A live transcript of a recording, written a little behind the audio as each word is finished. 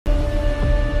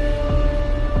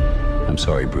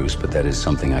sorry, Bruce, but that is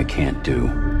something I can't do.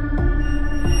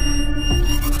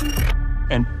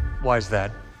 And why is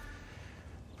that?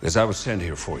 Because I was sent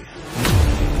here for you.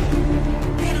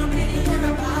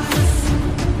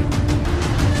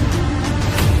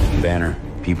 Banner,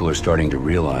 people are starting to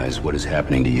realize what is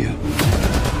happening to you.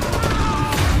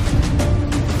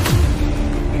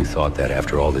 You thought that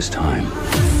after all this time.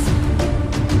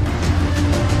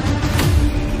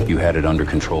 You had it under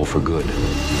control for good.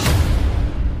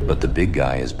 But the big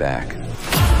guy is back.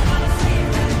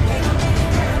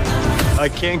 I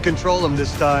can't control him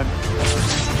this time.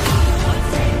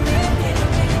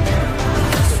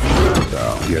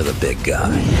 So, you're the big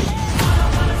guy.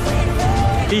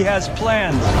 He has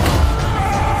plans.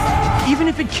 Even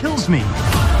if it kills me,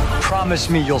 promise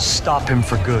me you'll stop him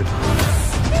for good.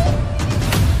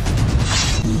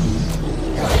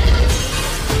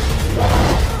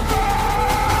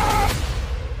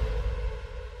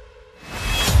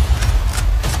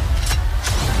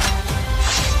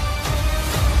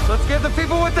 Let's give the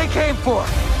people what they came for.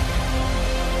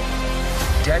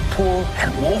 Deadpool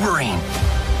and Wolverine.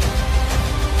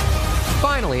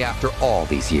 Finally, after all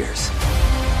these years.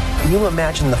 Can you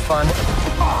imagine the fun,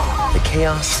 the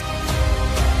chaos?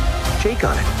 Shake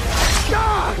on it.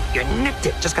 God, you nicked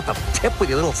it. Just got the tip with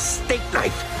your little steak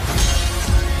knife.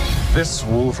 This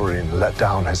Wolverine let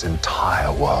down his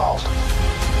entire world.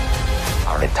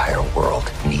 Our entire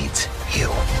world needs you.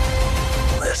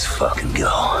 Let's fucking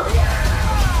go.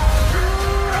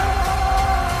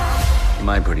 You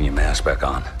mind putting your mask back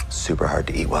on? Super hard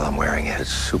to eat while I'm wearing it.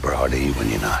 It's super hard to eat when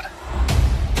you're not.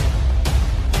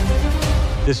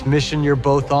 This mission you're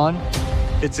both on,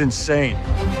 it's insane.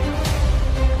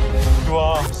 You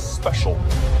are special.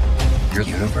 Your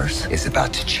universe is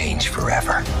about to change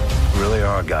forever. You really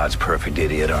are God's perfect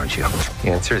idiot, aren't you?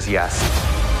 The answer is yes.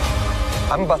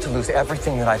 I'm about to lose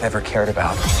everything that I've ever cared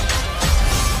about.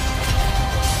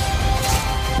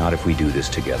 Not if we do this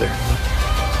together.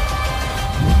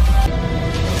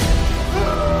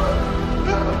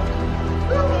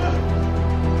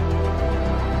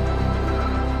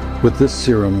 With this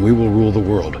serum, we will rule the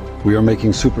world. We are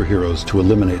making superheroes to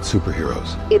eliminate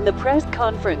superheroes. In the press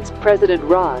conference, President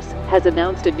Ross has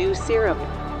announced a new serum.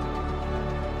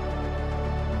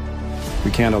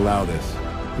 We can't allow this.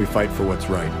 We fight for what's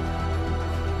right.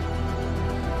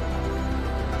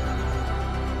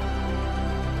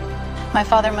 My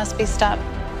father must be stopped.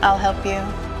 I'll help you.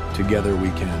 Together we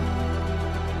can.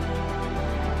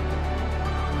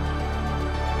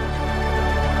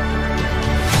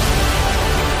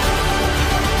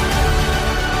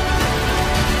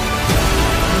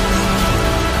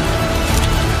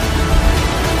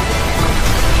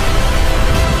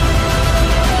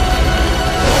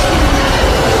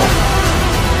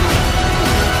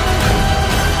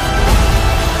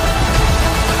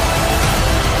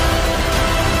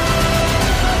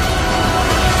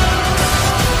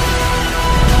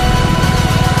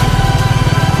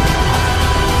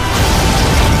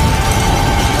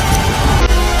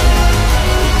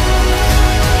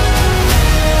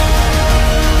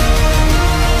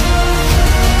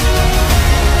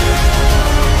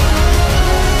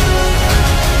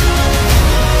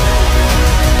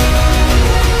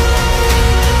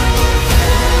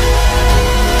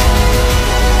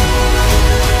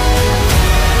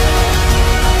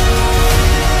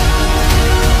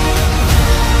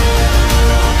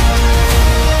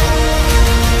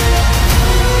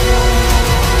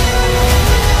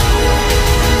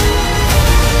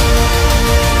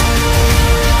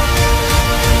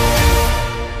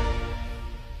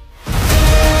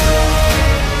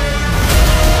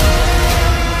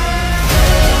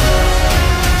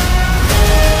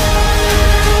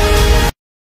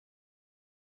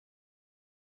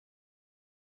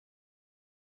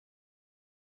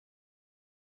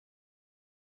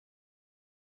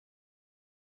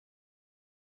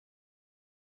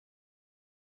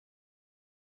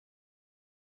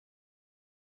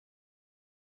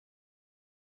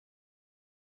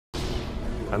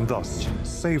 And thus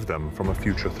save them from a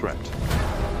future threat.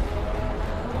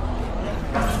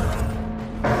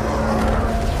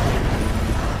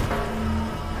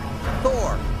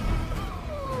 Thor!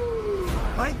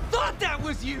 I thought that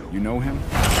was you! You know him?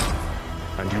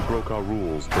 And you broke our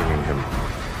rules bringing him.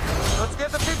 Let's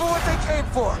give the people what they came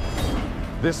for.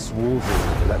 This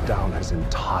Wolverine let down his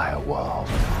entire world.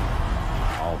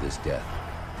 All this death,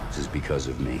 this is because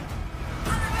of me.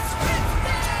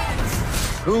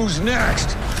 Who's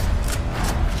next?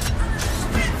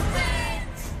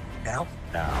 Now?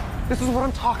 Now. This is what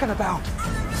I'm talking about.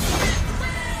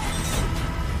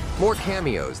 More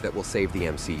cameos that will save the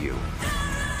MCU.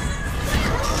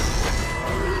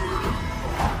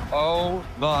 Oh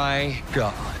my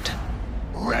God.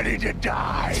 Ready to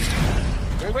die.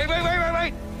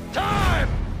 Wait! Time!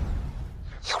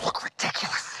 You look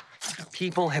ridiculous.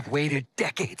 People have waited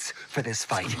decades for this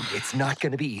fight. It's not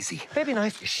gonna be easy. Baby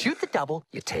knife, you shoot the double,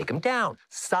 you take him down.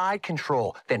 Side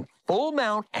control, then full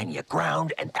mount, and you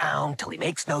ground and pound till he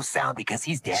makes no sound because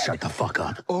he's dead. Shut the fuck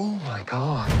up. Oh my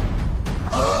God.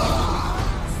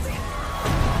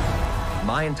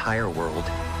 My entire world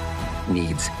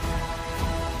needs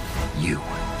you.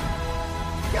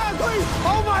 God, please!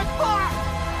 Oh my God!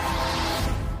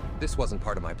 This wasn't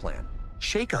part of my plan.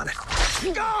 Shake on it.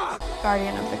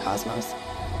 Guardian of the cosmos.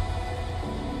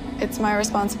 It's my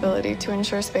responsibility to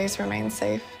ensure space remains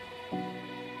safe.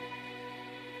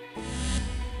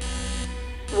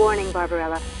 Warning,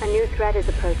 Barbarella. A new threat is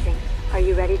approaching. Are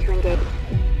you ready to engage?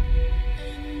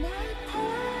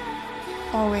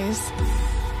 Always.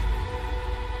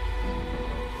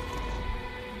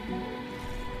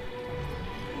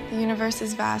 The universe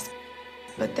is vast,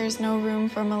 but there's no room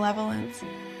for malevolence.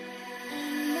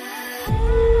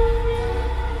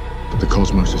 The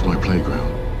cosmos is my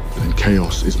playground, and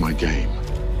chaos is my game.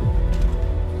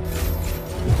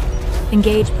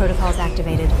 Engage protocols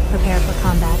activated. Prepare for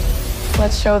combat.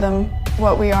 Let's show them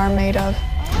what we are made of.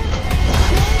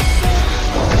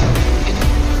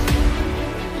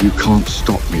 You can't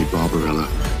stop me, Barbarella.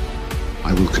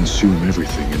 I will consume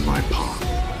everything in my path.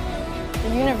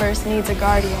 The universe needs a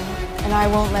guardian, and I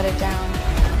won't let it down.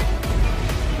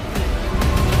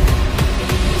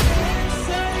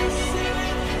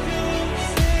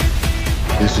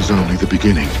 This is only the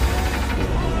beginning.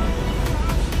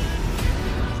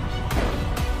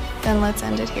 Then let's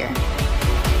end it here.